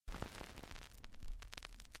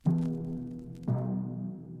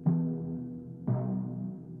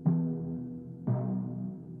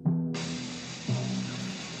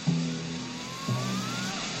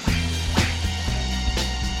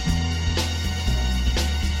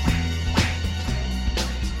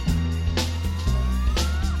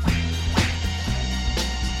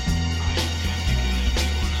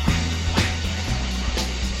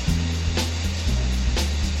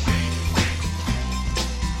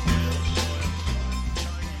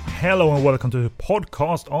Hello and welcome to the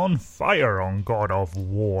podcast on Fire on God of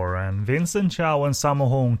War, and Vincent Chow and Sammo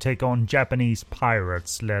Hung take on Japanese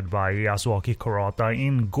pirates led by Yasuaki Kurata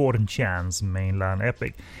in Gordon Chan's mainland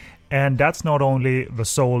epic. And that's not only the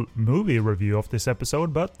sole movie review of this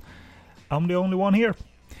episode, but I'm the only one here.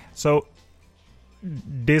 So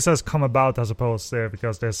this has come about, I suppose,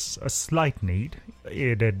 because there's a slight need.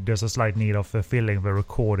 There's a slight need of filling the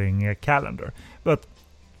recording calendar. But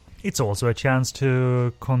it's also a chance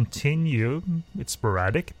to continue, it's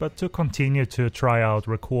sporadic, but to continue to try out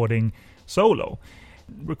recording solo.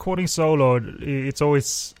 Recording solo, it's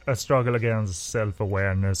always a struggle against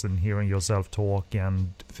self-awareness and hearing yourself talk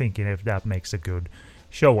and thinking if that makes a good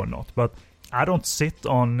show or not. But I don't sit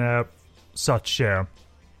on such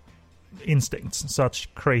instincts,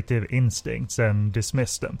 such creative instincts and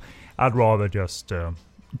dismiss them. I'd rather just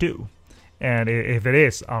do. And if it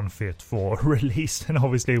is unfit for release, then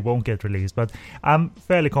obviously it won't get released. But I'm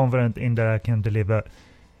fairly confident in that I can deliver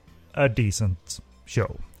a decent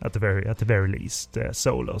show at the very least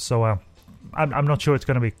solo. So I'm not sure it's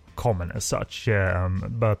going to be common as such.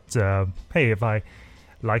 But hey, if I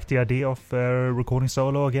like the idea of recording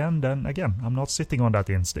solo again, then again I'm not sitting on that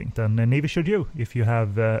instinct, and neither should you if you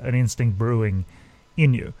have an instinct brewing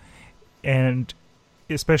in you. And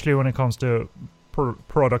especially when it comes to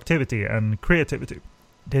productivity and creativity,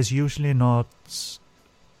 there's usually not,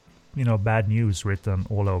 bad news written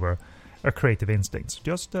all over a creative instincts.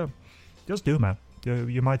 Just do, man.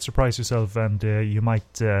 You might surprise yourself, and you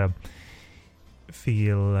might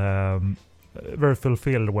feel very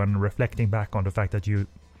fulfilled when reflecting back on the fact that you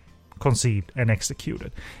conceived and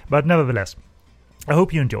executed. But nevertheless, I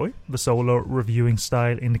hope you enjoy the solo reviewing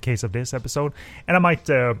style in the case of this episode, and I might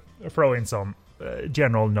throw in some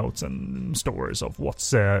general notes and stories of what's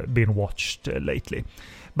been watched lately.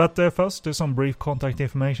 But first, some brief contact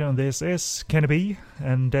information. This is Kenny B,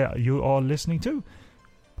 and you are listening to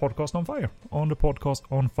Podcast on Fire on the Podcast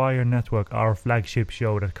on Fire network, our flagship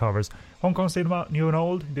show that covers Hong Kong cinema, new and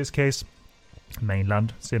old, in this case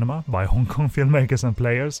mainland cinema by Hong Kong filmmakers and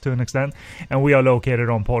players to an extent. And we are located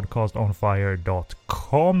on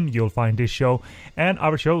podcastonfire.com. You'll find this show and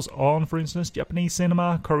other shows on, for instance, Japanese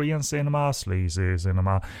cinema, Korean cinema, sleazy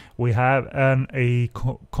cinema. We have a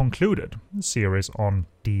concluded series on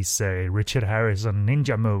these Richard Harrison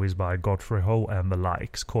ninja movies by Godfrey Ho and the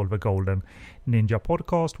likes, called the Golden Ninja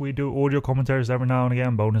Podcast. We do audio commentaries every now and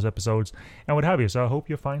again, bonus episodes, and what have you. So I hope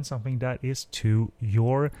you find something that is to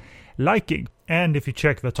your liking. And if you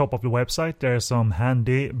check the top of the website, there are some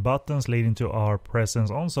handy buttons leading to our presence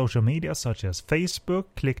on social media, such as Facebook.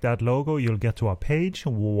 Click that logo, you'll get to our page.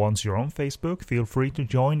 Once you're on Facebook, feel free to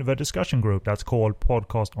join the discussion group that's called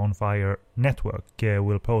Podcast on Fire Network.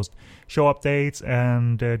 We'll post show updates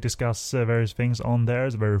and discuss various things on there.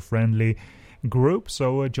 It's a very friendly group,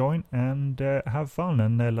 so join and have fun,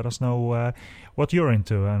 and let us know what you're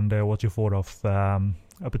into and what you thought of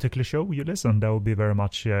a particular show you listen. That would be very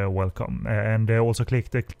much welcome. And also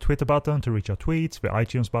click the Twitter button to reach our tweets, the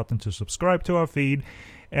iTunes button to subscribe to our feed,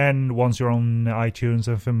 and once you're on iTunes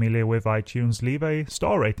and familiar with iTunes, leave a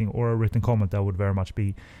star rating or a written comment. That would very much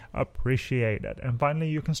be appreciated. And finally,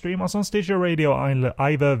 you can stream us on Stitcher Radio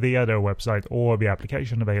either via their website or the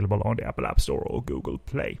application available on the Apple App Store or Google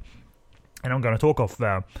Play. And I'm going to talk of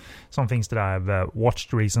some things that I've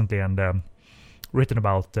watched recently and written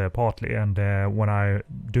about partly. And when I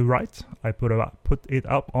do write, I put it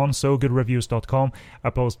up on sogoodreviews.com. I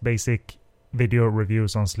post basic video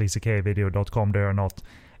reviews on sleazykvideo.com. They are not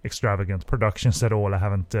extravagant productions at all. I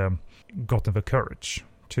haven't gotten the courage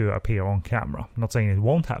to appear on camera. I'm not saying it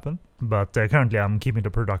won't happen, but currently I'm keeping the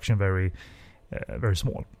production very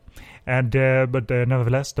small. And but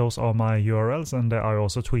nevertheless, those are my URLs, and I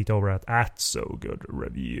also tweet over at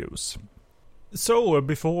 @SoGoodReviews. So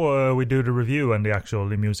before we do the review and the actual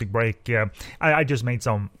music break, I just made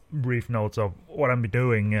some brief notes of what I've been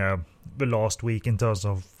doing the last week in terms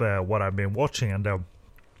of what I've been watching, and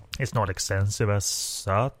it's not extensive as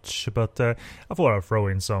such, but I thought I'd throw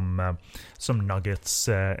in some nuggets,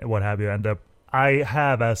 what have you. And I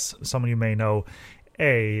have, as some of you may know,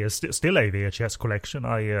 still a VHS collection.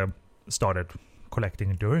 I started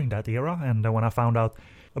collecting during that era, and when I found out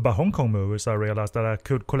about Hong Kong movies, I realized that I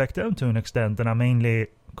could collect them to an extent, and I mainly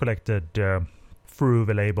collected through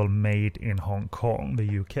the label Made in Hong Kong,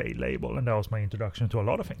 the UK label, and that was my introduction to a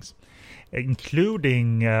lot of things,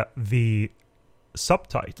 including the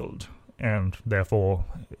subtitled and therefore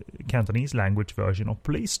Cantonese language version of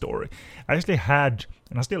Police Story. I actually had,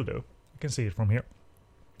 and I still do, you can see it from here,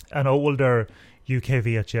 an older UK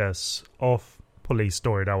VHS of Police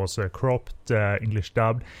Story that was cropped, English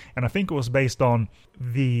dubbed, and I think it was based on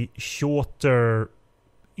the shorter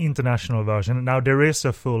international version. Now there is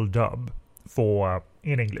a full dub for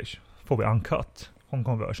in English for the uncut Hong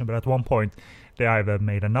Kong version, but at one point they either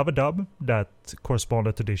made another dub that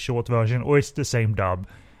corresponded to the short version, or it's the same dub,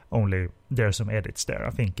 only there's some edits there. I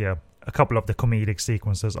think a couple of the comedic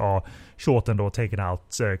sequences are shortened or taken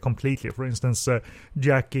out completely. For instance,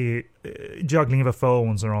 Jackie juggling the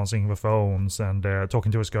phones and answering the phones and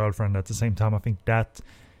talking to his girlfriend at the same time. I think that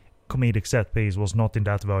comedic set piece was not in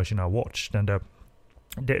that version I watched. And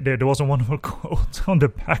there was a wonderful quote on the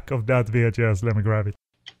back of that VHS. Let me grab it.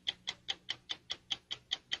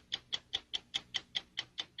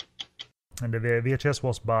 And the VHS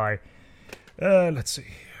was by, let's see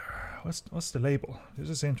here. What's the label? This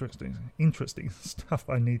is interesting stuff.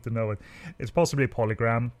 I need to know it. It's possibly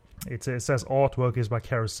Polygram. It says artwork is by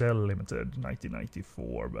Carousel Limited,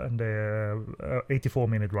 1994, and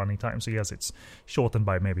 84-minute running time. So yes, it's shortened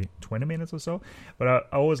by maybe 20 minutes or so. But I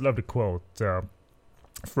always love the quote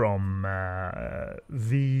from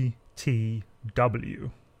VTW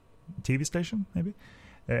TV station, maybe.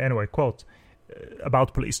 Anyway, quote.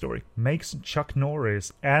 About Police Story, makes Chuck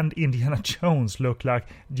Norris and Indiana Jones look like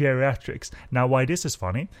geriatrics. Now, why this is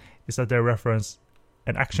funny is that they reference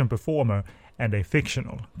an action performer and a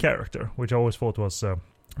fictional character, which I always thought was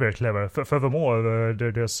very clever. Furthermore,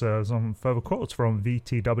 there's some further quotes from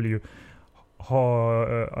VTW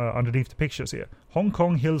underneath the pictures here. Hong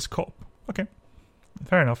Kong Hills Cop. Okay,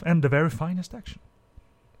 fair enough. And the very finest action.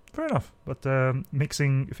 Fair enough. But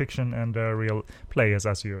mixing fiction and real players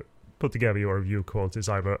as you put together your review quotes is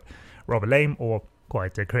either rather lame or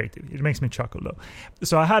quite creative. It makes me chuckle though.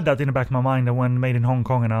 So I had that in the back of my mind, and when Made in Hong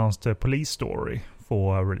Kong announced a Police Story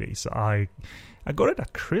for release, I got it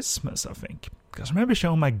at Christmas, I think, because I remember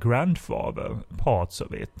showing my grandfather parts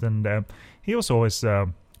of it, and he was always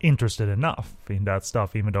interested enough in that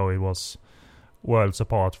stuff, even though it was worlds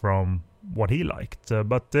apart from what he liked.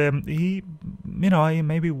 But he, I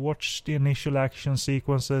maybe watched the initial action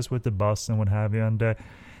sequences with the bus and what have you, and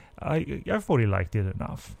I thought he liked it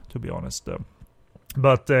enough, to be honest.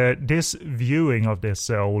 But this viewing of this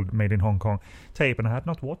old Made in Hong Kong tape, and I had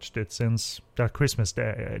not watched it since that Christmas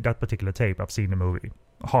day, that particular tape. I've seen the movie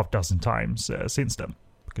half dozen times since then,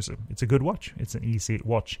 because it's a good watch. It's an easy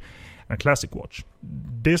watch, and a classic watch.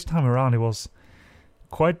 This time around it was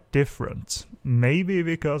quite different. Maybe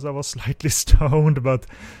because I was slightly stoned, but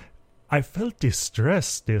I felt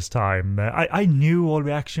distressed this time. I knew all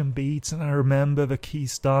the action beats and I remember the key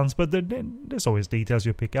stunts, but there's always details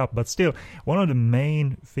you pick up. But still, one of the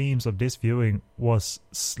main themes of this viewing was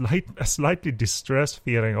a slightly distressed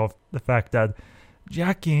feeling of the fact that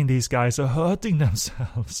Jackie and these guys are hurting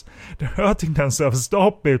themselves. They're hurting themselves.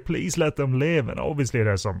 Stop it. Please let them live. And obviously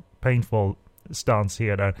there's some painful stunts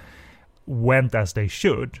here that went as they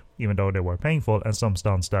should, even though they were painful, and some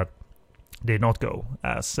stunts that did not go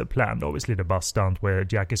as planned. Obviously the bus stunt where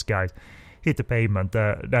Jackie's guys hit the pavement,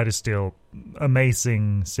 that is still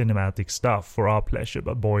amazing cinematic stuff for our pleasure,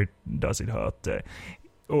 but boy does it hurt.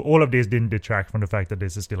 All of this didn't detract from the fact that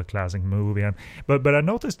this is still a classic movie, but I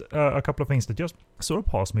noticed a couple of things that just sort of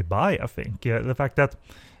passed me by. I think the fact that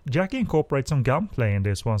Jackie incorporates some gunplay in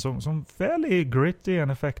this one, some fairly gritty and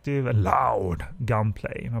effective and loud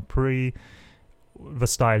gunplay, pre the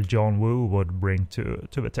style John Woo would bring to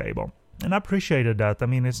the table. And I appreciated that. I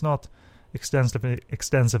mean, it's not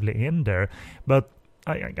extensively in there, but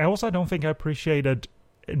I also don't think I appreciated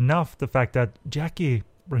enough the fact that Jackie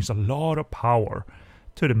brings a lot of power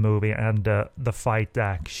to the movie, and the fight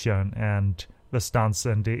action and the stunts,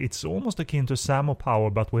 and it's almost akin to Sammo power,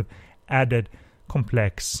 but with added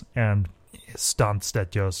complex and stunts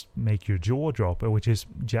that just make your jaw drop, which is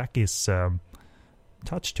Jackie's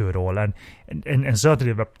touch to it all, and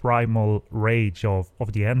certainly the primal rage of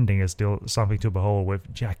the ending is still something to behold,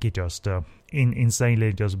 with Jackie just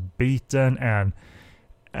insanely just beaten,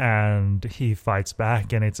 and he fights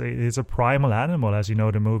back, and it's a primal animal. As you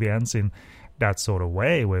know, the movie ends in that sort of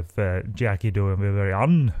way, with Jackie doing the very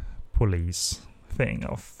unpolice thing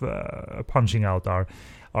of punching out our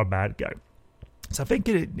bad guy. So I think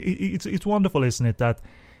it's wonderful, isn't it, that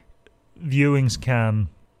viewings can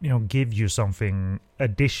give you something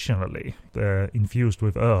additionally, infused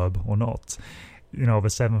with herb or not, the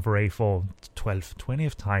 7th or 8th or 12th,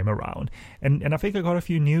 20th time around. And I think I got a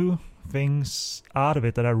few new things out of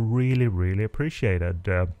it that I really, really appreciated.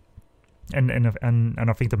 And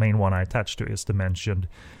I think the main one I attached to is the mentioned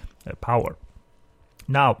power.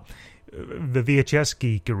 Now, the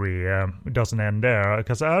VHS geekery doesn't end there,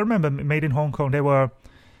 because I remember Made in Hong Kong, they were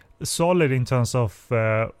solid in terms of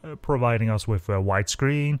providing us with a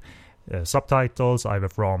widescreen, subtitles, either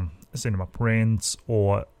from cinema prints,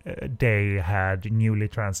 or they had newly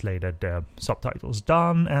translated subtitles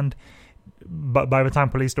done. And by the time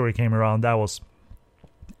Police Story came around, that was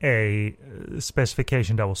a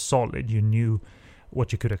specification that was solid. You knew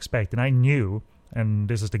what you could expect, and I knew, and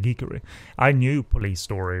this is the geekery, I knew Police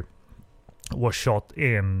Story was shot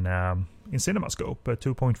in CinemaScope,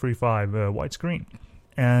 2.35 widescreen,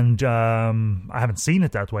 and I haven't seen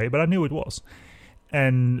it that way, but I knew it was.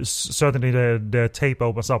 And certainly the tape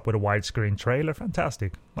opens up with a widescreen trailer.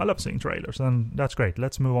 Fantastic. I love seeing trailers, and that's great.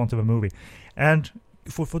 Let's move on to the movie. And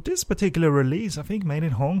for this particular release, I think Made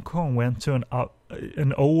in Hong Kong went to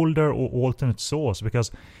an older or alternate source, because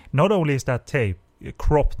not only is that tape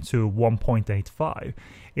cropped to 1.85,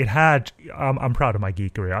 it had, I'm proud of my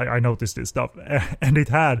geekery, I noticed this stuff, and it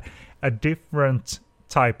had a different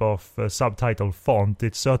type of subtitle font.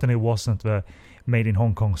 It certainly wasn't the Made in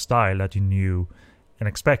Hong Kong style that you knew and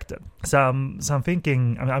expected. So I'm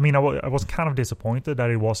thinking, I mean, I was kind of disappointed that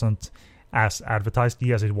it wasn't as advertised.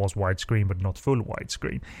 Yes, it was widescreen, but not full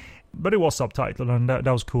widescreen. But it was subtitled, and that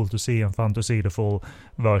was cool to see and fun to see the full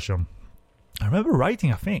version. I remember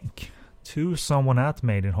writing, I think, to someone at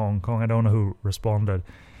Made in Hong Kong, I don't know who responded,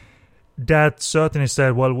 that certainly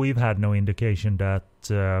said, well, we've had no indication that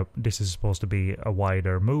this is supposed to be a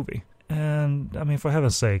wider movie. And I mean, for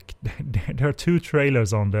heaven's sake, there are two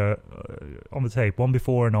trailers on the tape, one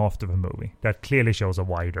before and after the movie, that clearly shows a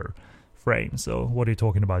wider frame. So what are you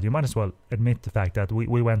talking about? You might as well admit the fact that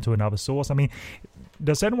we went to another source. I mean,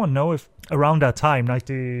 does anyone know if around that time,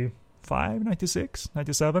 95, 96,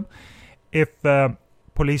 97, if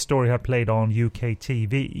Police Story had played on UK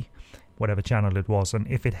TV, whatever channel it was, and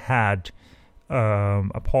if it had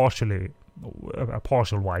a partial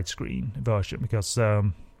widescreen version? Because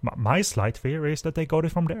my slight fear is that they got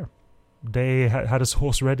it from there. They had a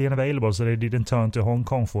source ready and available, so they didn't turn to Hong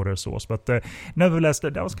Kong for their source. But nevertheless,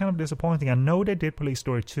 that was kind of disappointing. I know they did Police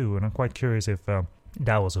Story 2, and I'm quite curious if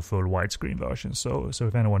that was a full widescreen version. So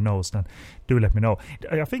if anyone knows, then do let me know.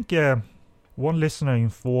 I think one listener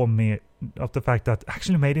informed me of the fact that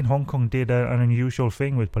actually Made in Hong Kong did an unusual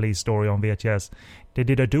thing with Police Story on VHS. They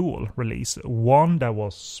did a dual release. One that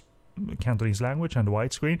was Cantonese language and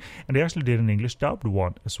widescreen, and they actually did an English dubbed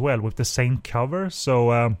one as well with the same cover.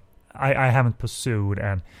 So I haven't pursued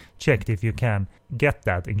and checked if you can get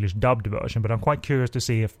that English dubbed version, but I'm quite curious to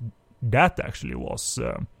see if that actually was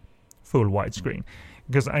full widescreen,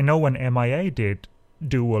 because I know when MIA did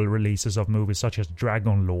dual releases of movies such as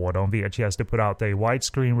Dragon Lord on VHS, they put out a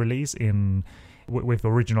widescreen release with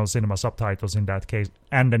original cinema subtitles in that case,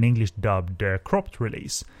 and an English dubbed cropped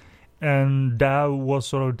release. And that was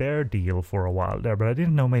sort of their deal for a while there, but I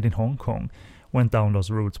didn't know Made in Hong Kong went down those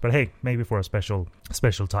routes. But hey, maybe for a special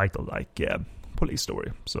title like Police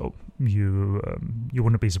Story. So you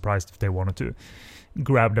wouldn't be surprised if they wanted to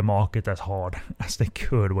grab the market as hard as they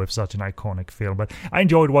could with such an iconic film. But I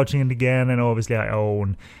enjoyed watching it again, and obviously I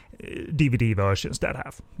own DVD versions that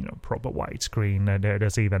have proper widescreen.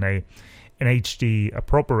 There's even a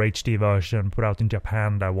proper HD version put out in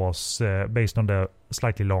Japan that was based on the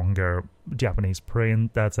slightly longer Japanese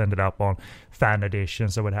print that's ended up on fan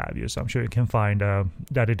editions or what have you. So I'm sure you can find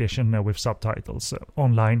that edition with subtitles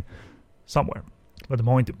online somewhere. But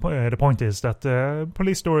the point is that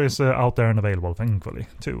Police Story is out there and available, thankfully,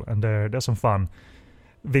 too. And there's some fun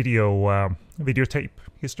videotape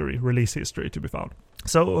history, release history to be found.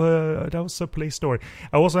 So that was a Police Story.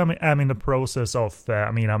 I also am in the process of,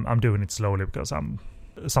 I'm doing it slowly because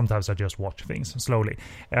sometimes I just watch things slowly.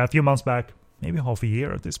 A few months back, maybe half a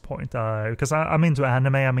year at this point, because I'm into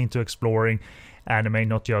anime, I'm into exploring anime,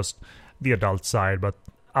 not just the adult side, but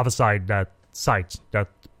other sites that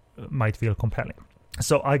might feel compelling.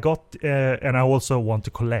 So I got, and I also want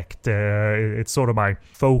to collect, it's sort of my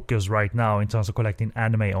focus right now in terms of collecting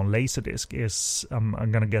anime on Laserdisc, is I'm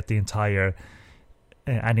going to get the entire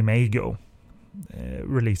Animego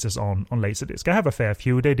releases on Laserdisc. I have a fair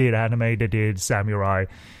few. They did anime, they did samurai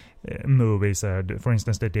movies. For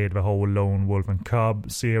instance, they did the whole Lone Wolf and Cub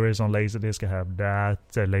series on Laserdisc. I have that,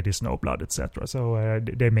 Lady Snowblood, etc. So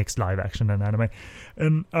they mixed live action and anime.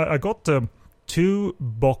 And I got 2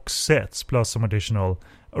 box sets plus some additional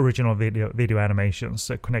original video animations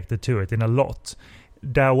connected to it in a lot.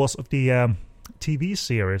 That was of the TV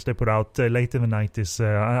series they put out late in the 90s.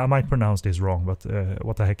 I might pronounce this wrong, but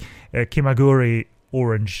what the heck. Kimaguri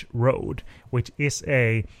Orange Road, which is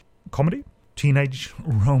a comedy, teenage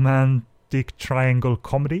romantic triangle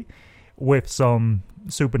comedy with some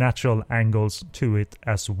supernatural angles to it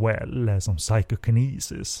as well. Some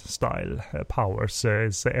psychokinesis style powers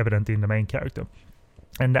is evident in the main character.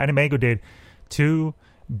 And Animego did 2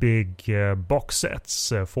 big box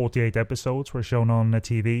sets. 48 episodes were shown on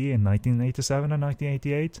TV in 1987 and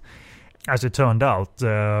 1988. As it turned out,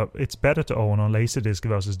 it's better to own on Laserdisc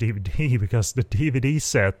versus DVD because the DVD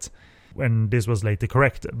set, when this was later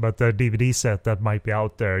corrected, but the DVD set that might be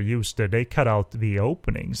out there they cut out the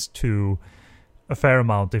openings to a fair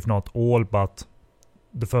amount, if not all, but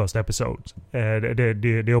the first episode.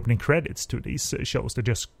 The opening credits to these shows, they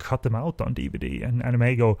just cut them out on DVD, and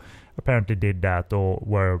Animego apparently did that, or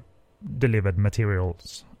were delivered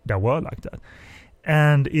materials that were like that.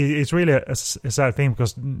 And it's really a sad thing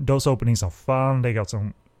because those openings are fun. They got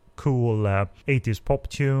some cool 80s pop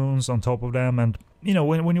tunes on top of them. And, you know,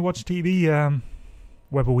 when you watch TV,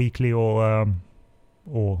 whether weekly or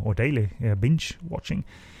daily, binge watching,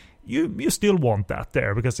 you still want that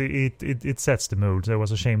there because it sets the mood. So it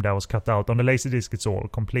was a shame that was cut out. On the Laserdisc, it's all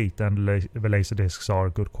complete, and the Laserdiscs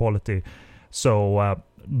are good quality. So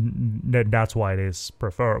that's why it is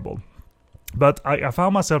preferable. But I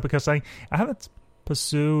found myself, because I haven't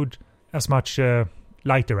pursued as much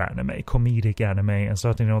lighter anime, comedic anime, and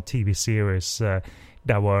certainly not TV series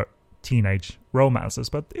that were teenage romances.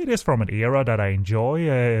 But it is from an era that I enjoy.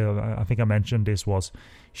 I think I mentioned this was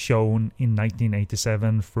shown in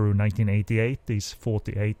 1987 through 1988, these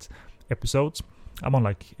 48 episodes. I'm on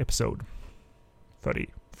like episode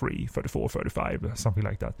 33, 34, 35, something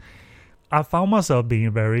like that. I found myself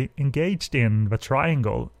being very engaged in the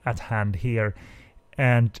triangle at hand here,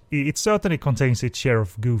 and it certainly contains its share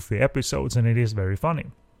of goofy episodes, and it is very funny.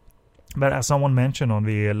 But as someone mentioned on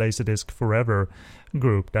the Laserdisc Forever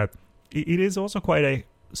group, that it is also quite a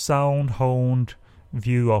sound-honed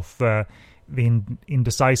view of the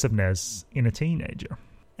indecisiveness in a teenager.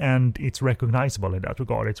 And it's recognizable in that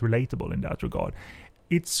regard. It's relatable in that regard.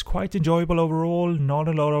 It's quite enjoyable overall. Not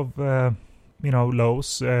a lot of,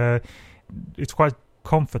 lows. It's quite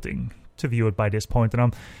comforting to view it by this point.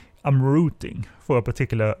 And I'm rooting for a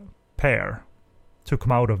particular pair to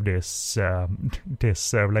come out of this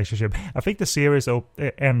relationship. I think the series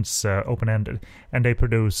ends open-ended, and they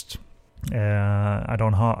produced... I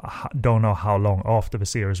don't know how long after the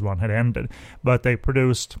series run had ended, but they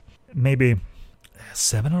produced maybe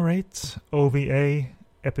 7 or 8 OVA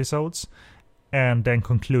episodes, and then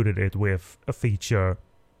concluded it with a feature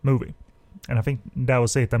movie. And I think that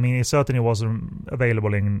was it. I mean, it certainly wasn't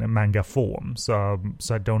available in manga form, so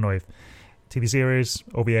I don't know if TV series,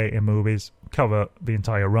 OVA, and movies cover the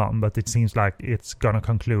entire run, but it seems like it's gonna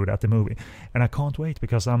conclude at the movie, and I can't wait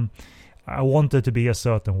because I want it to be a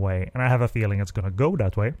certain way, and I have a feeling it's going to go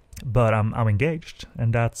that way, but I'm engaged,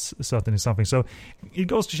 and that's certainly something. So it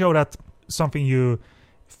goes to show that something you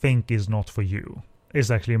think is not for you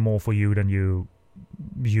is actually more for you than you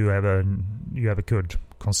ever could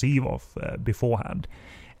conceive of beforehand.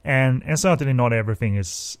 And certainly not everything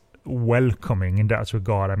is welcoming in that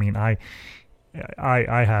regard. I mean, I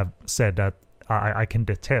have said that I can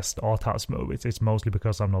detest art house movies. It's mostly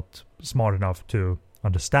because I'm not smart enough to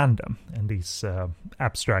understand them and these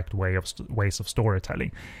abstract ways of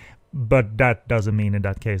storytelling. But that doesn't mean in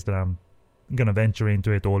that case that I'm gonna venture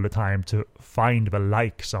into it all the time to find the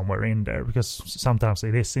like somewhere in there, because sometimes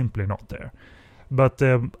it is simply not there. But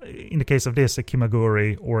in the case of this,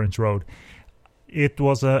 Kimaguri Orange Road, it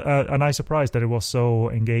was a nice surprise that it was so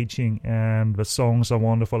engaging, and the songs are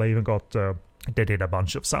wonderful. I even got they did a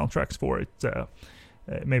bunch of soundtracks for it.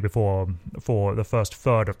 Maybe for the first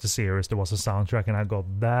third of the series there was a soundtrack, and I got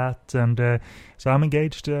that, and so I'm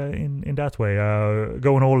engaged in that way,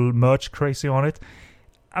 going all merch crazy on it.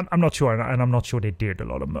 I'm not sure, and I'm not sure they did a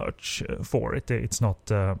lot of merch for it. It's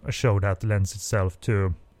not a show that lends itself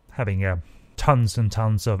to having tons and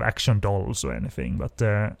tons of action dolls or anything, but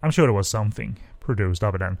I'm sure there was something produced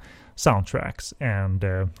other than soundtracks and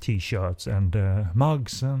t-shirts and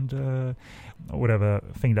mugs and whatever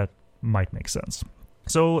thing that might make sense.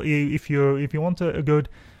 So if you want a good,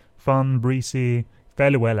 fun, breezy,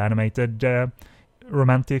 fairly well animated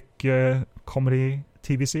romantic comedy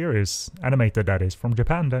TV series, animated that is, from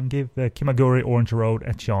Japan, then give Kimaguri Orange Road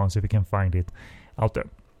a chance if you can find it out there.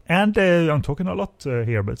 And I'm talking a lot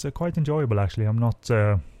here, but it's quite enjoyable actually. I'm not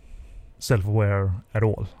self-aware at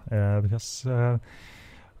all, because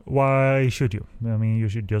why should you? I mean, you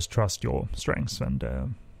should just trust your strengths and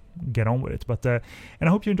get on with it. But and I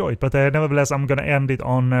hope you enjoy it. But nevertheless, I'm gonna end it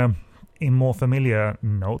on a more familiar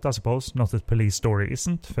note, I suppose. Not that Police Story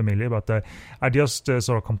isn't familiar, but I just sort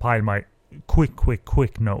of compiled my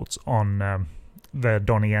quick notes on the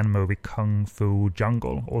Donnie Yen movie Kung Fu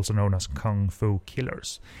Jungle, also known as Kung Fu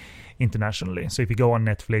Killers internationally. So if you go on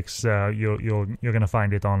Netflix, you're gonna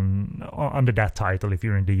find it under that title if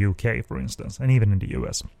you're in the UK, for instance, and even in the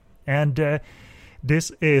US. And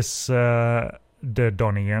this is the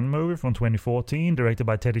Donnie Yen movie from 2014, directed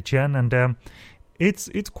by Teddy Chen, and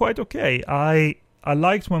it's quite okay. I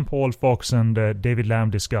liked when Paul Fox and David Lamb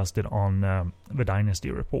discussed it on the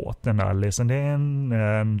Dynasty Report, and I listened in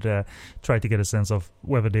and tried to get a sense of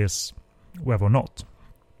whether or not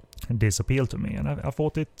this appealed to me, and I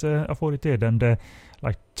thought it did. And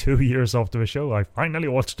like 2 years after the show, I finally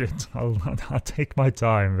watched it. I'll take my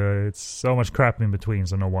time. It's so much crap in between,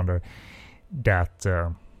 so no wonder that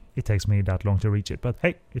it takes me that long to reach it. But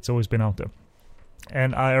hey, it's always been out there.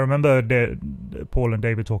 And I remember Paul and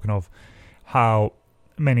David talking of how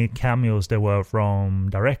many cameos there were from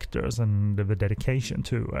directors and the dedication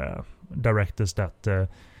to directors that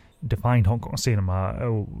defined Hong Kong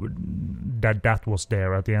cinema. That was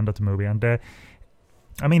there at the end of the movie. And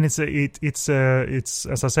I mean, it's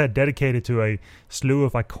as I said, dedicated to a slew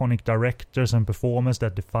of iconic directors and performers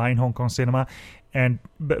that define Hong Kong cinema. And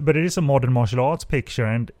but it is a modern martial arts picture,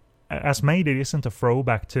 and as made, it isn't a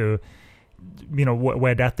throwback to, you know,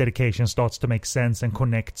 where that dedication starts to make sense and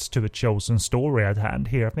connects to the chosen story at hand.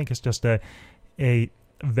 Here, I think it's just a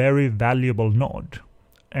very valuable nod,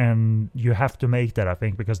 and you have to make that, I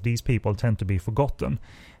think, because these people tend to be forgotten.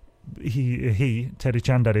 Teddy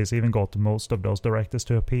Chen, that is, even got most of those directors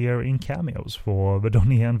to appear in cameos for the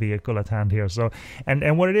Donnie Yen vehicle at hand here. So,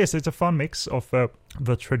 and what it is, it's a fun mix of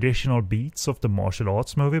the traditional beats of the martial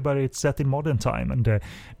arts movie, but it's set in modern time. And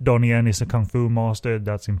Donnie Yen is a kung fu master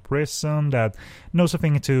that's in prison, that knows a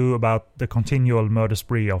thing or two about the continual murder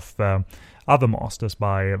spree of other masters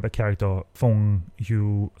by the character Fong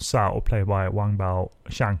Yu Sao, played by Wang Bao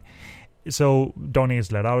Xiang. So Donnie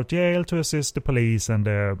is let out of jail to assist the police, and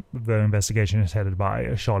the investigation is headed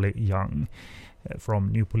by Charlie Young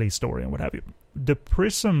from New Police Story and what have you. The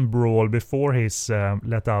prison brawl before he's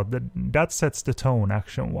let out, that sets the tone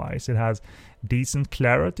action-wise. It has decent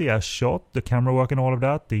clarity as shot, the camera work and all of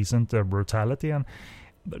that, decent brutality, and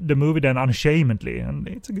the movie then unashamedly, and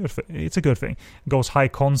it's a good thing, goes high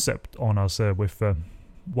concept on us with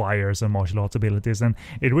wires and martial arts abilities, and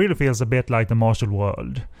it really feels a bit like the martial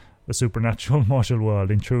world, the supernatural martial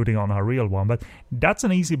world intruding on our real one. But that's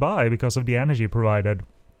an easy buy because of the energy provided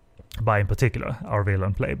by, in particular, our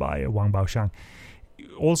villain played by Wang Baoxiang.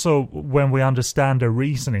 Also, when we understand the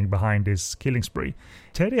reasoning behind this killing spree,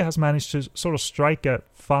 Teddy has managed to sort of strike a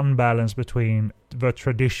fun balance between the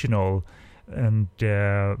traditional and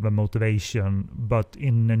the motivation, but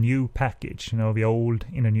in a new package, you know, the old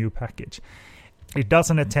in a new package. It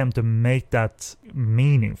doesn't attempt to make that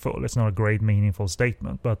meaningful. It's not a great meaningful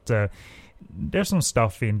statement, but there's some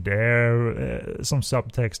stuff in there, some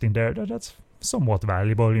subtext in there that's somewhat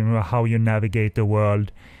valuable. You know, how you navigate the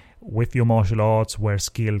world with your martial arts, where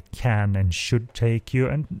skill can and should take you,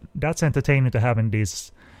 and that's entertaining to have in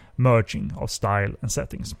this merging of style and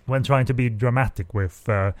settings. When trying to be dramatic with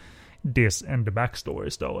this and the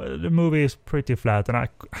backstories, though, the movie is pretty flat, and I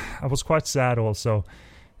was quite sad also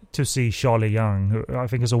to see Charlie Young, who I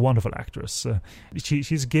think is a wonderful actress.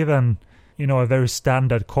 She's given, you know, a very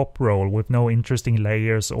standard cop role with no interesting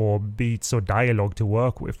layers or beats or dialogue to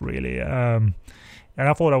work with, really. And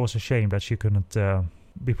I thought that was a shame that she couldn't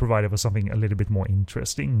be provided with something a little bit more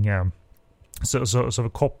interesting. So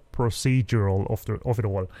the cop procedural of it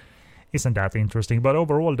all isn't that interesting. But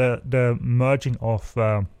overall, the merging of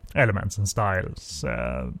elements and styles,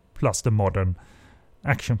 plus the modern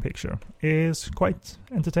action picture, is quite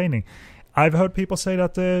entertaining. I've heard people say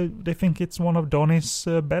that they think it's one of Donnie's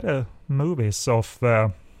better movies of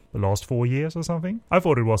the last 4 years or something. I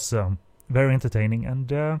thought it was very entertaining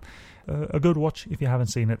and a good watch if you haven't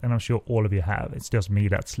seen it, and I'm sure all of you have. It's just me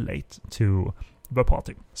that's late to the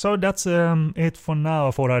party. So that's it for now.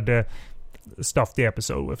 I thought I'd stuff the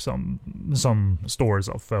episode with some stories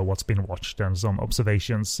of what's been watched and some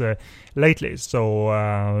observations lately.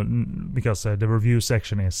 So because the review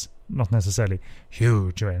section is not necessarily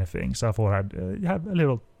huge or anything, so I thought I'd have a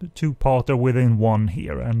little two-parter within one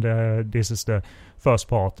here, and this is the first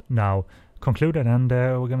part now concluded, and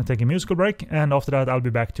we're going to take a musical break, and after that I'll be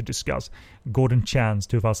back to discuss Gordon Chan's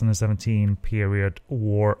 2017 period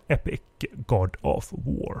war epic God of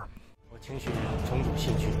War. 情绪重组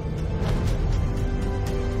兴趣。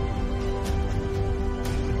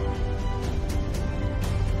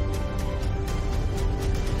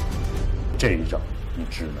这一仗你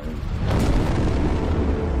只能赢。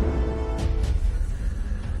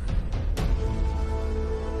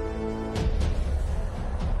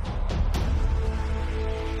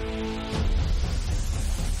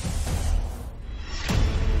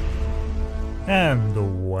And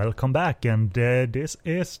Welcome back, and this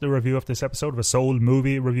is the review of this episode of a Soul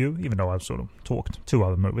movie review, even though I've sort of talked two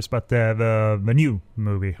other movies, but the new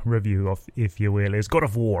movie review of, if you will, is God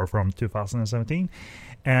of War from 2017,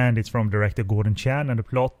 and it's from director Gordon Chan, and the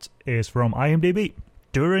plot is from IMDb.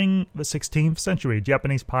 During the 16th century,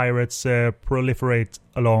 Japanese pirates proliferate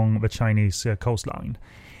along the Chinese coastline.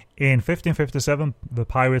 In 1557, the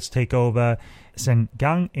pirates take over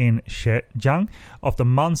Sengang in Zhejiang. After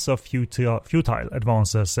months of futile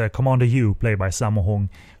advances, Commander Yu, played by Sammo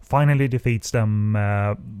Hung, finally defeats them,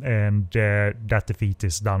 and that defeat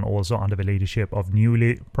is done also under the leadership of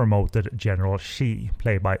newly promoted General Shi,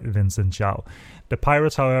 played by Vincent Zhao. The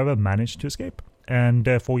pirates, however, manage to escape.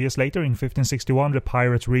 And 4 years later, in 1561, the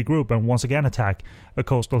pirates regroup and once again attack the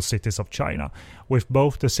coastal cities of China. With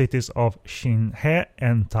both the cities of Xinhe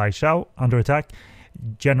and Taishao under attack,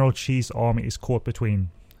 General Qi's army is caught between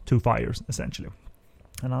two fires, essentially.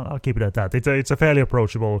 And I'll keep it at that. It's a fairly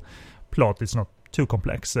approachable plot. It's not too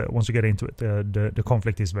complex. Once you get into it, the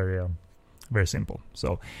conflict is very simple.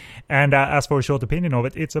 So, and as for a short opinion of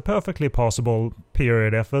it, it's a perfectly possible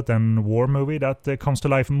period effort and war movie that comes to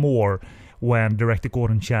life more when director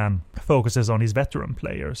Gordon Chan focuses on his veteran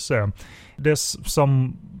players. There's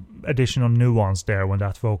some additional nuance there when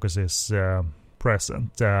that focus is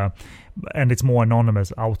present, and it's more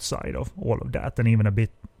anonymous outside of all of that, and even a bit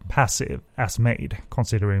passive as made,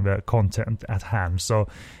 considering the content at hand. So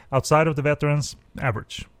outside of the veterans,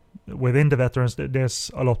 average. Within the veterans, there's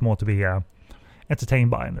a lot more to be entertained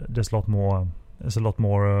by, and there's a lot more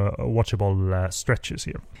watchable stretches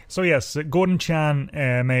here. So yes, Gordon Chan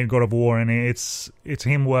made God of War, and it's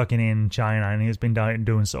him working in China, and he's been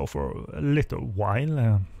doing so for a little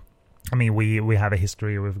while. I mean, we have a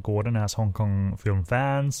history with Gordon as Hong Kong film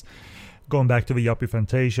fans, going back to the Yuppie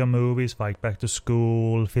Fantasia movies, Fight Back to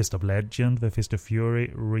School, Fist of Legend, the Fist of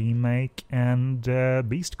Fury remake, and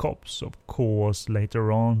Beast Cops, of course.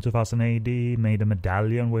 Later on, 2000 AD, made a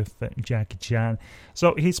Medallion with Jackie Chan.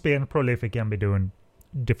 So he's been prolific and been doing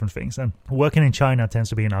different things. And working in China tends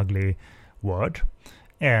to be an ugly word,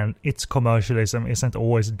 and its commercialism isn't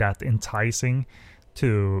always that enticing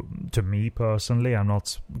to me personally. I'm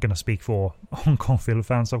not gonna speak for Hong Kong film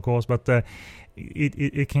fans, of course, but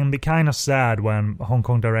it can be kind of sad when Hong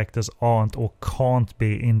Kong directors aren't or can't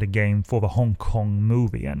be in the game for the Hong Kong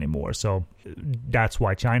movie anymore. So that's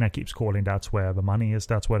why China keeps calling. That's where the money is.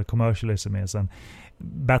 That's where the commercialism is. And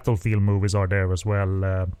battlefield movies are there as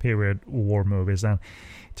well, period war movies. And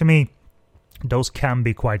to me, those can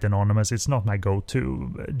be quite anonymous. It's not my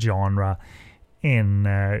go-to genre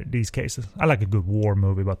in these cases. I like a good war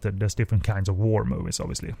movie, but there's different kinds of war movies,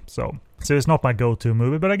 obviously. So it's not my go-to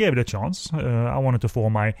movie, but I gave it a chance. I wanted to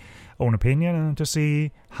form my own opinion and to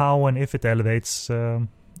see how and if it elevates the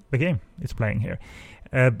game it's playing here.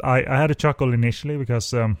 I had a chuckle initially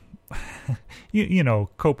because you know,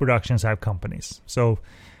 co-productions have companies. So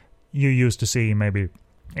you used to see maybe,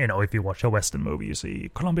 you know, if you watch a Western movie, you see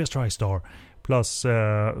Columbia's TriStar plus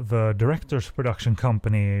the director's production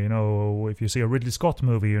company. You know, if you see a Ridley Scott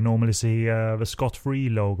movie, you normally see the Scott Free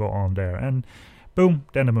logo on there, and boom,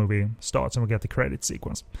 then the movie starts and we get the credit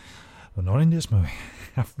sequence. But not in this movie.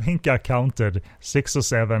 I think I counted 6 or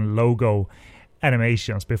 7 logo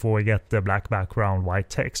animations before we get the black background,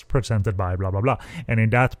 white text presented by blah blah blah, and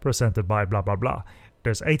in that presented by blah blah blah,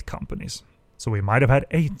 there's 8 companies. So we might have had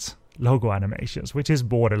 8 logo animations, which is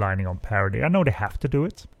borderlining on parody. I know they have to do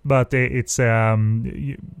it, but it's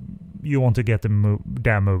you want to get the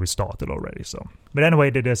damn movie started already. So, but anyway,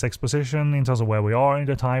 there's exposition in terms of where we are in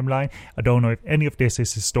the timeline. I don't know if any of this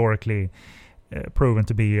is historically proven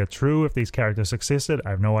to be true, if these characters existed. I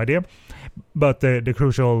have no idea. But the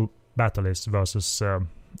crucial battle is versus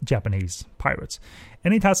Japanese pirates,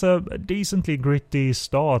 and it has a decently gritty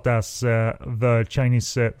start as the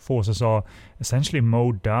Chinese forces are essentially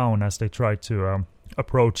mowed down as they try to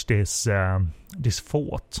approach this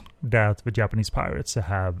fort that the Japanese pirates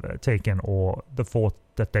have taken, or the fort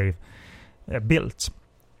that they've built.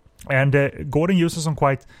 And Gordon uses some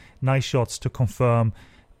quite nice shots to confirm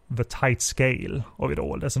the tight scale of it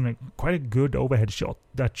all. There's quite a good overhead shot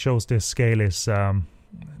that shows this scale is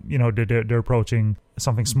you know, they're approaching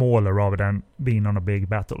something smaller rather than being on a big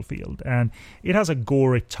battlefield. And it has a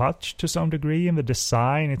gory touch to some degree in the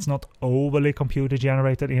design. It's not overly computer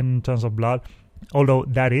generated in terms of blood, although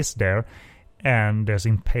that is there. And there's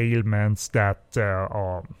impalements that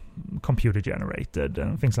are computer generated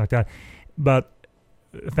and things like that. But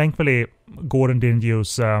thankfully, Gordon didn't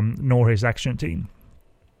use, nor his action team,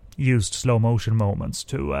 used slow motion moments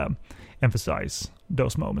to emphasize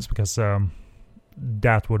those moments, because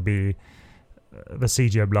that would be the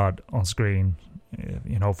CGI blood on screen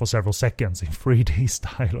for several seconds in 3D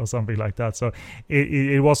style or something like that. So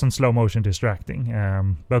it wasn't slow motion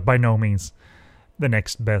distracting, but by no means the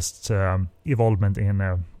next best evolvement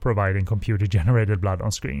in providing computer generated blood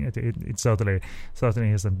on screen. It certainly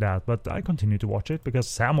isn't that, but I continue to watch it because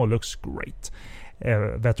Sammo looks great.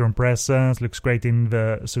 Veteran presence, looks great in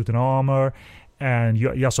the suit and armor, and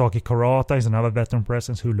Yasuaki Kurata is another veteran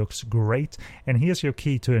presence who looks great. And here's your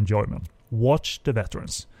key to enjoyment: watch the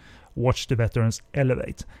veterans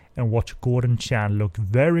elevate, and watch Gordon Chan look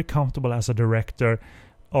very comfortable as a director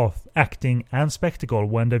of acting and spectacle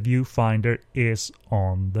when the viewfinder is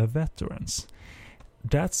on the veterans.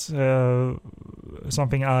 That's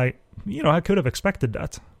something I could have expected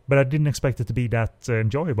that, but I didn't expect it to be that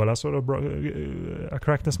enjoyable. I sort of I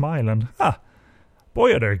cracked a smile and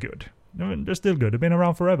boy, are they good. They're still good. They've been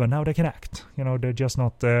around forever. Now they can act. They're just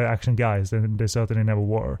not action guys, and they certainly never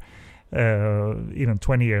were. Even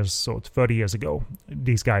 20 years or 30 years ago,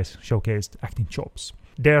 these guys showcased acting chops.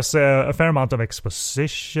 There's a fair amount of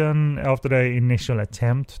exposition after the initial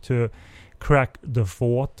attempt to crack the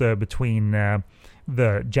fort between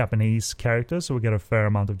the Japanese characters. So we get a fair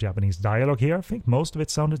amount of Japanese dialogue here. I think most of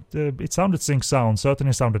it sounded sync sound,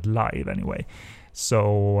 certainly sounded live anyway.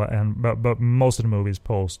 So but most of the movie is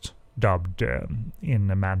post dubbed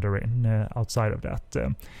in Mandarin. Outside of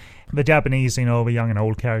that, the Japanese, the young and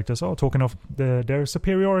old characters are talking of their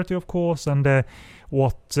superiority, of course, and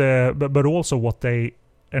but also what they,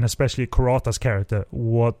 and especially Kurata's character,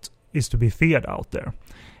 what is to be feared out there,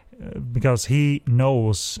 because he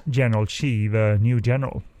knows General Chi, the new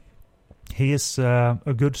general. He is a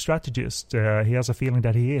good strategist. He has a feeling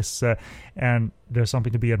that he is, and there's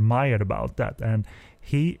something to be admired about that. And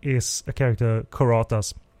he is a character,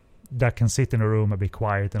 Kurata's, that can sit in a room and be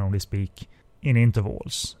quiet and only speak in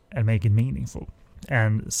intervals and make it meaningful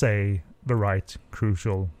and say the right,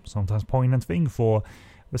 crucial, sometimes poignant thing for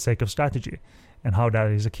the sake of strategy, and how that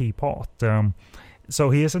is a key part. So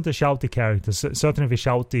he isn't a shouty character. Certainly the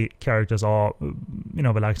shouty characters are,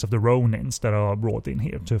 the likes of the Ronins that are brought in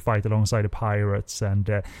here to fight alongside the pirates.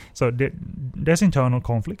 And so there's internal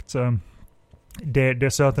conflict. They're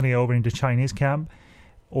certainly over in the Chinese camp.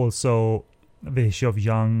 Also, the issue of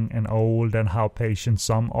young and old and how patient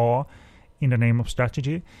some are in the name of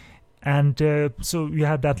strategy. And so you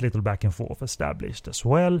have that little back and forth established as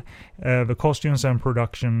well. The costumes and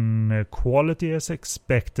production quality is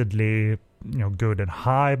expectedly good and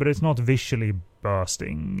high, but it's not visually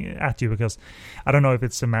bursting at you, because I don't know if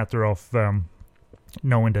it's a matter of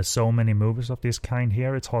knowing there's so many movies of this kind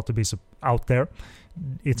here. It's hard to be out there.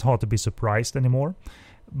 It's hard to be surprised anymore.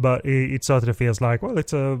 But it certainly feels like, well,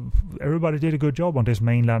 everybody did a good job on this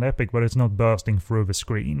mainland epic, but it's not bursting through the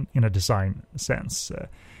screen in a design sense.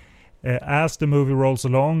 As the movie rolls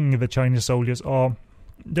along, the Chinese soldiers are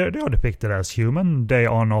depicted as human. They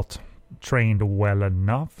are not trained well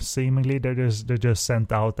enough, seemingly. They're just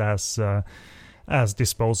sent out as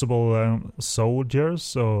disposable soldiers,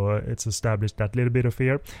 so it's established that little bit of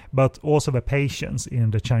fear. But also the patience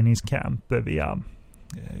in the Chinese camp via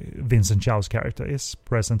Vincent Chau's character is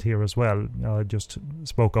present here as well. I just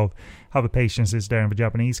spoke of how the patience is there in the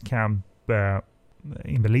Japanese camp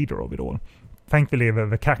in the leader of it all. Thankfully,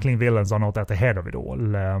 the cackling villains are not at the head of it all,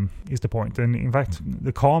 is the point. And in fact,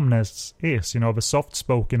 the calmness is, the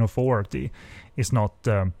soft-spoken authority is not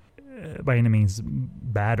by any means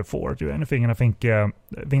bad authority or anything. And I think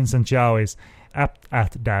Vincent Chau is apt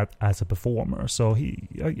at that as a performer. So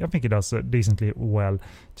I think he does decently well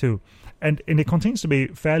too. And it continues to be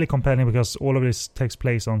fairly compelling because all of this takes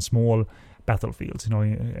place on small battlefields.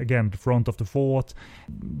 Again, the front of the fort,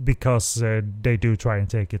 because they do try and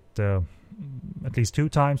take it at least 2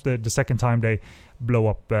 times. The second time they blow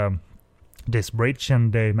up this bridge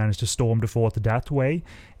and they manage to storm the fort that way.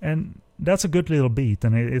 And that's a good little beat.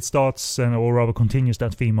 And it starts, or rather continues,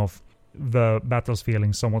 that theme of the battles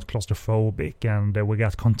feeling somewhat claustrophobic, and we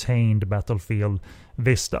got contained battlefield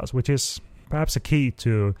vistas, which is perhaps a key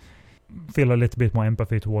to feel a little bit more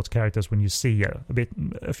empathy towards characters when you see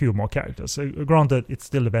a few more characters. Granted, it's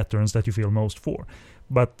still the veterans that you feel most for,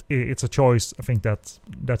 but it's a choice. I think that's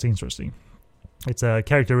interesting. It's a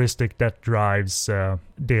characteristic that drives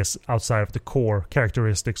this outside of the core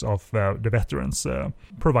characteristics of the veterans,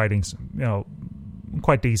 providing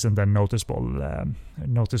quite decent and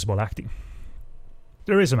noticeable acting.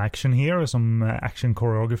 There is some action here, some action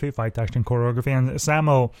choreography, fight action choreography, and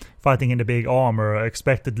Sammo fighting in the big armor.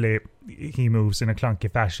 Expectedly, he moves in a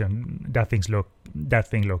clunky fashion. That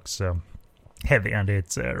thing looks heavy, and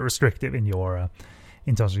it's restrictive in your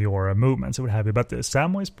in terms of your movements, what have you. But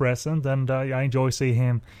Sammo is present, and I enjoy seeing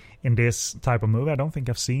him in this type of movie. I don't think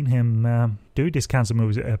I've seen him do these kinds of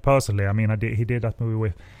movies personally. I mean, he did that movie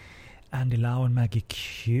with Andy Lau and Maggie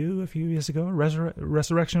Q a few years ago.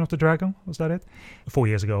 Resurrection of the Dragon, was that it? 4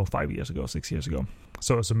 years ago, 5 years ago, 6 years ago.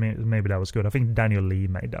 So maybe that was good. I think Daniel Lee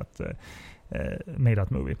made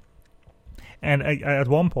that movie. And at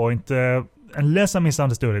one point, unless I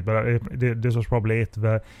misunderstood it, but this was probably it,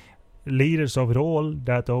 the leaders of it all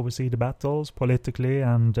that oversee the battles politically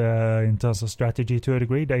and in terms of strategy to a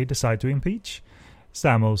degree, they decide to impeach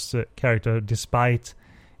Sammo's character despite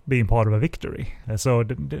being part of a victory. So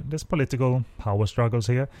there's political power struggles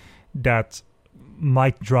here that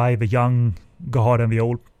might drive a young guard and the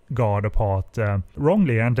old guard apart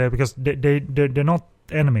wrongly, and because they're not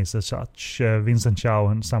enemies as such. Vincent Chow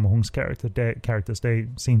and Sammo Hung's characters, they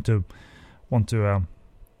seem to want to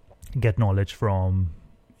get knowledge from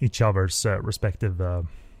each other's respective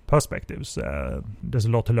perspectives. There's a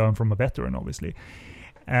lot to learn from a veteran, obviously.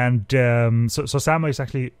 And so Sammo is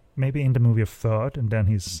actually maybe in the movie a third, and then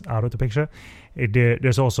he's out of the picture.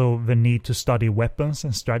 There's also the need to study weapons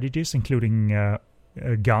and strategies, including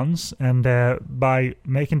guns. And by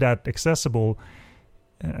making that an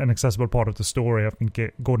accessible part of the story, I think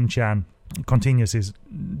Gordon Chan continues his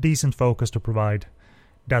decent focus to provide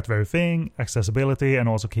that very thing, accessibility, and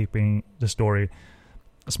also keeping the story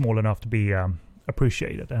small enough to be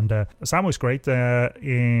appreciated. And Sammo is great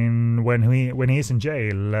when he is in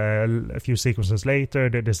jail. A few sequences later,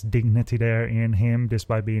 there's dignity there in him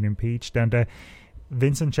despite being impeached. And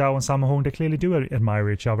Vincent Chow and Sammo Hung, they clearly do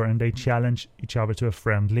admire each other, and they challenge each other to a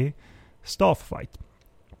friendly staff fight,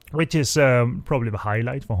 which is probably the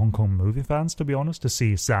highlight for Hong Kong movie fans, to be honest. To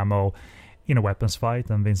see Sammo in a weapons fight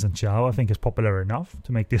and Vincent Chow, I think, is popular enough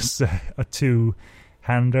to make this a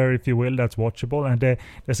two-hander, if you will, that's watchable. And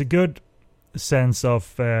there's a good sense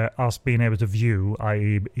of us being able to view,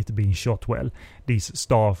 i.e. it being shot well, these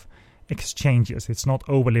staff exchanges. It's not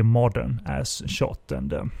overly modern as shot,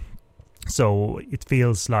 and so it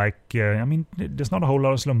feels like, there's not a whole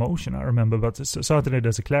lot of slow motion, I remember, but certainly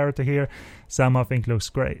there's a clarity here. Sammo, I think,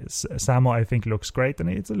 looks great, and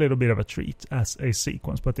it's a little bit of a treat as a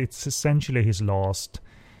sequence, but it's essentially his last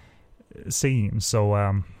scene.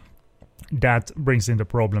 So that brings in the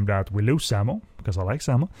problem that we lose Sammo, because I like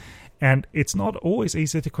Sammo, and it's not always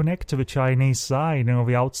easy to connect to the Chinese side,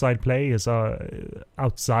 the outside players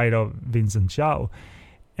outside of Vincent Chow,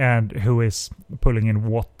 and who is pulling in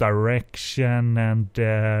what direction, and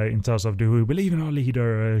in terms of, do we believe in our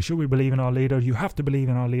leader? Should we believe in our leader? You have to believe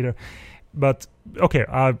in our leader. But, okay,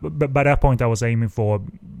 but by that point I was aiming for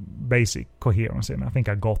basic coherence, and I think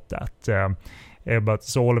I got that. But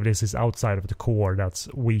so all of this is outside of the core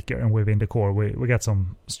that's weaker, and within the core we get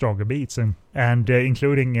some stronger beats, and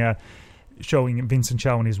including showing Vincent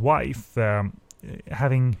Chow and his wife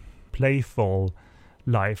having playful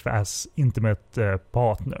life as intimate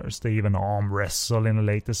partners. They even arm wrestle in a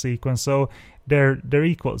later sequence, so they're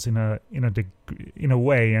equals in a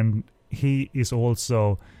way. And he is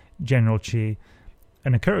also General Chi,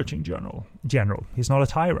 an encouraging general. He's not a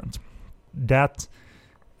tyrant. That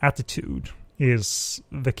attitude is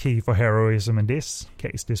the key for heroism in this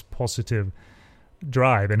case, this positive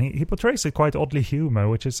drive, and he portrays it quite oddly humor,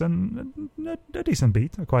 which is a decent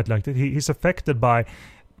beat. I quite liked it. He's affected by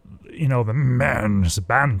the man's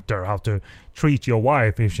banter, how to treat your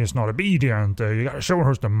wife if she's not obedient. You gotta show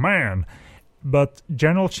her the man. But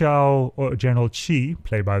General Chow, or General Chi,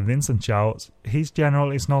 played by Vincent Chow, his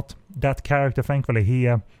general is not that character, thankfully.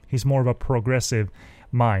 He's more of a progressive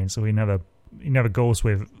mind, so he never goes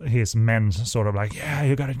with his men's sort of like, yeah,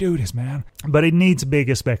 you gotta do this, man. But it needs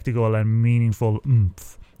bigger spectacle and meaningful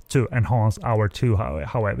oomph to enhance hour 2,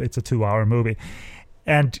 however. It's a 2-hour movie.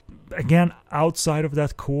 And again, outside of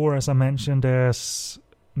that core, as I mentioned, there's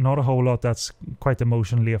not a whole lot that's quite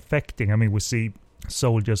emotionally affecting. I mean, we see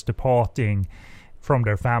soldiers departing from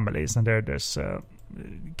their families, and there's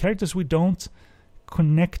characters we don't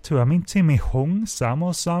connect to. I mean, Timmy Hung,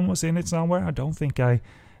 Sammo's son, was in it somewhere. I don't think I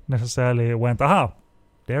necessarily went, aha,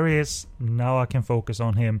 there he is. Now I can focus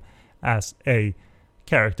on him as a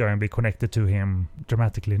character and be connected to him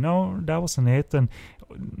dramatically. No, that wasn't it. And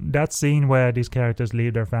that scene where these characters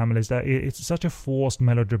leave their families, that it's such a forced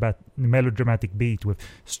melodramatic beat with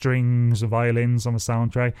strings, violins on the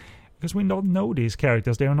soundtrack, because we don't know these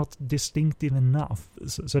characters. They are not distinctive enough.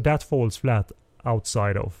 So that falls flat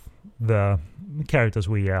outside of the characters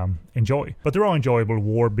we enjoy. But there are enjoyable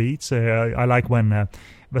war beats. I like when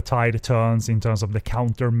the tide turns in terms of the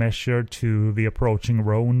countermeasure to the approaching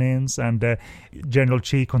Ronins, and General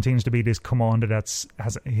Chi continues to be this commander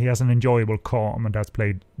he has an enjoyable calm, and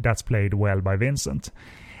that's played well by Vincent.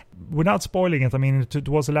 Without spoiling it, I mean,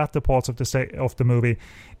 towards the latter parts of the movie,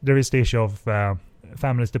 there is the issue of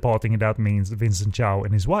families departing, and that means Vincent Chow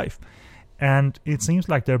and his wife. And it seems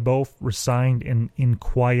like they're both resigned in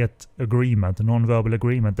quiet agreement, a non-verbal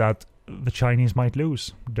agreement, that the Chinese might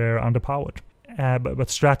lose. They're underpowered. But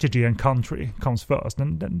strategy and country comes first.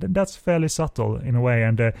 And that's fairly subtle in a way.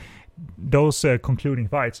 And those concluding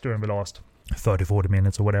fights during the last 30-40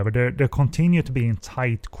 minutes or whatever, they continue to be in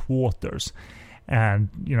tight quarters. And,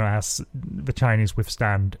 as the Chinese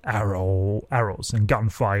withstand arrows and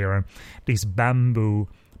gunfire and these bamboo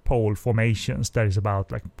pole formations that is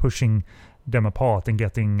about like pushing them apart and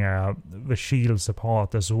getting the shields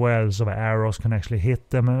apart as well, so the arrows can actually hit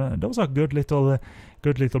them. Those are good little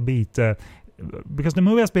beat, because the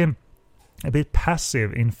movie has been a bit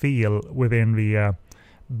passive in feel within the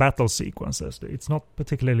battle sequences. It's not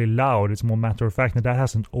particularly loud, it's more matter of fact, and that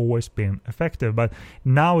hasn't always been effective. But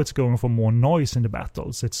now it's going for more noise in the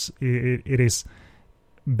battles. It is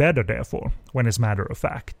better, therefore, when it's matter of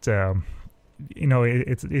fact.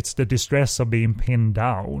 It's the distress of being pinned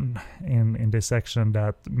down in this section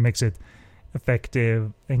that makes it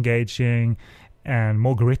effective, engaging, and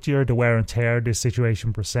more grittier, the wear and tear this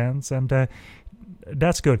situation presents, and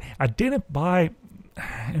that's good. I didn't buy,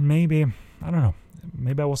 and maybe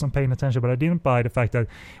I wasn't paying attention, but I didn't buy the fact that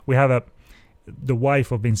we have the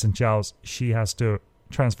wife of Vincent Chow. She has to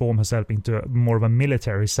transform herself into more of a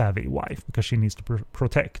military savvy wife because she needs to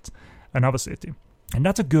protect another city, and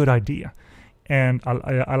that's a good idea. And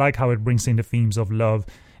I like how it brings in the themes of love,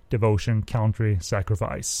 devotion, country,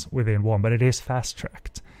 sacrifice within one, but it is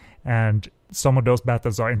fast-tracked. And some of those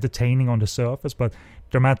battles are entertaining on the surface, but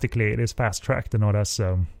dramatically it is fast-tracked and not as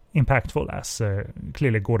impactful as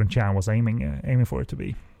clearly Gordon Chan was aiming for it to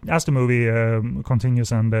be. As the movie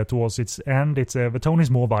continues and towards its end, the tone is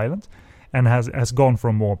more violent and has gone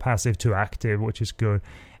from more passive to active, which is good.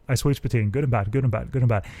 I switch between good and bad, good and bad, good and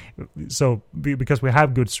bad. So because we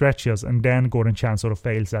have good stretches, and then Gordon Chan sort of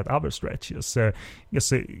fails at other stretches.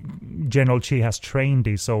 General Chi has trained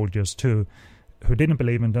these soldiers too, who didn't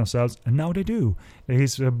believe in themselves, and now they do.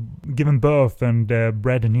 He's given birth and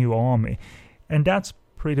bred a new army, and that's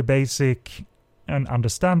pretty basic and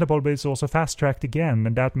understandable. But it's also fast-tracked again,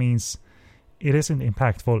 and that means it isn't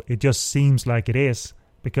impactful. It just seems like it is,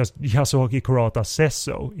 because Yasuaki Kurata says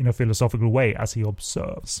so in a philosophical way as he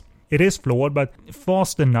observes. It is flawed, but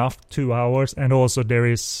fast enough, 2 hours, and also there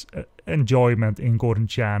is enjoyment in Gordon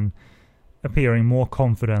Chan appearing more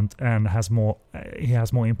confident and he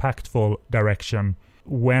has more impactful direction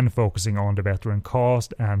when focusing on the veteran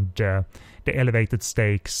cast and the elevated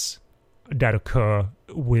stakes that occur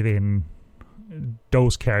within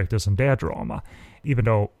those characters and their drama. Even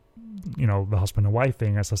though the husband and wife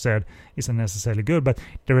thing, as I said, isn't necessarily good, but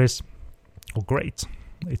there is, great,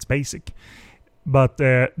 it's basic. But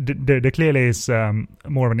there clearly is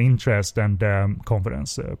more of an interest and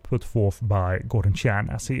confidence put forth by Gordon Chan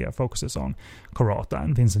as he focuses on Kurata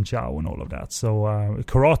and Vincent Chow and all of that. So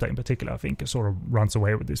Kurata in particular, I think, sort of runs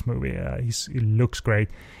away with this movie. He looks great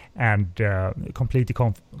and completely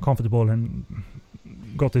comfortable, and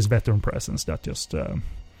got this veteran presence that just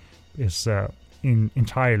is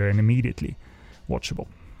entirely and immediately watchable.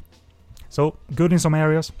 So good in some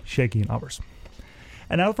areas, shaky in others.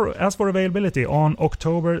 And as for availability, on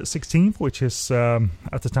October 16th, which is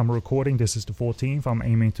at the time of recording, this is the 14th, I'm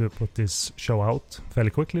aiming to put this show out fairly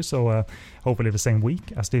quickly, so hopefully the same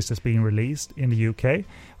week as this is being released in the UK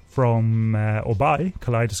from or by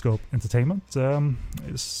Kaleidoscope Entertainment.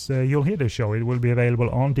 You'll hear this show. It will be available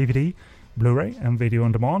on DVD, Blu-ray and video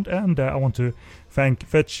on demand, and I want to thank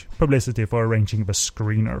Fetch Publicity for arranging the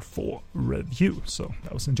screener for review. So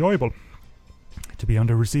that was enjoyable to be on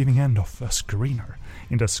the receiving end of a screener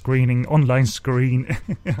in the online screen.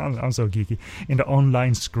 I'm so geeky, in the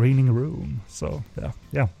online screening room. So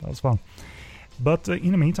yeah, that was fun. But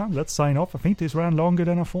in the meantime, let's sign off. I think this ran longer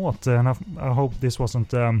than I thought, and I hope this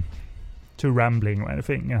wasn't too rambling or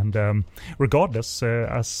anything. And regardless,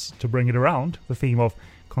 as to bring it around, the theme of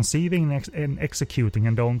conceiving and executing,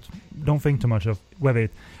 and don't think too much of whether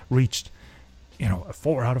it reached a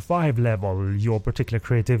 4 out of 5 level, your particular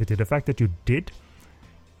creativity. The fact that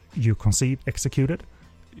you conceived, executed,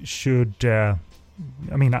 should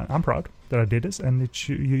I'm proud that I did this, and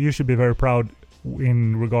you should be very proud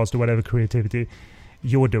in regards to whatever creativity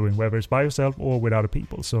you're doing, whether it's by yourself or with other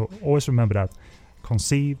people. So always remember that: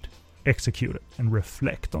 conceived, execute it and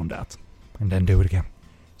reflect on that and then do it again.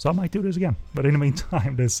 So I might do this again. But in the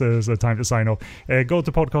meantime, this is a time to sign off. Go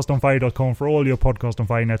to podcastonfire.com for all your Podcast on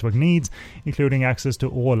Fire network needs, including access to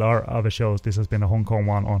all our other shows. This has been a Hong Kong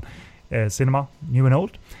one on cinema, new and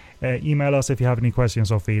old. Email us if you have any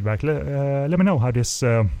questions or feedback. Let me know how this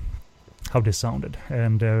sounded.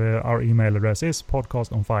 And our email address is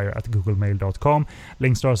podcastonfire@googlemail.com.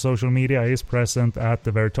 Links to our social media is present at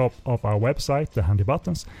the very top of our website, the handy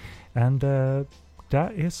buttons. And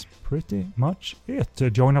that is pretty much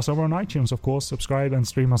it. Join us over on iTunes, of course. Subscribe and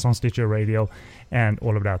stream us on Stitcher Radio and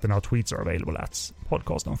all of that. And our tweets are available at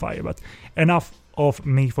Podcast on Fire. But enough of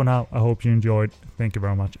me for now. I hope you enjoyed. Thank you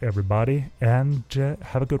very much, everybody. And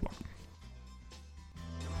have a good one.